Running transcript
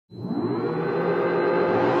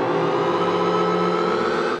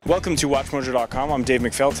Welcome to WatchMojo.com. I'm Dave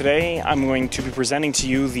McPhail. Today I'm going to be presenting to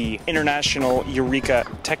you the International Eureka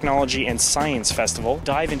Technology and Science Festival.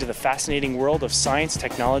 Dive into the fascinating world of science,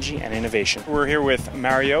 technology, and innovation. We're here with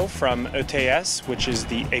Mario from ETS, which is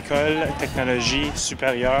the École Technologie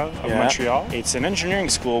Supérieure of Montreal. It's an engineering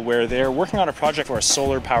school where they're working on a project for a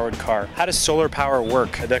solar-powered car. How does solar power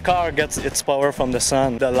work? The car gets its power from the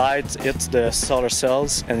sun. The light hits the solar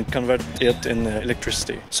cells and converts it in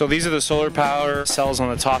electricity. So these are the solar power cells on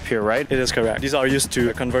the top here, right? It is correct. These are used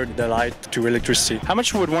to convert the light to electricity. How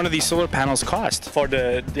much would one of these solar panels cost? For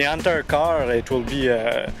the entire car, it will be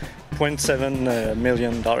 $0.7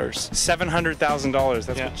 million. $700,000,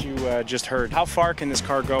 that's what you just heard. How far can this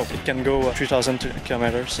car go? It can go 3,000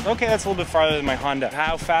 kilometers. Okay, that's a little bit farther than my Honda.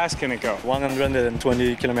 How fast can it go?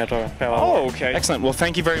 120 kilometers per hour. Oh, okay. Excellent. Well,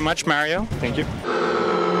 thank you very much, Mario. Thank you.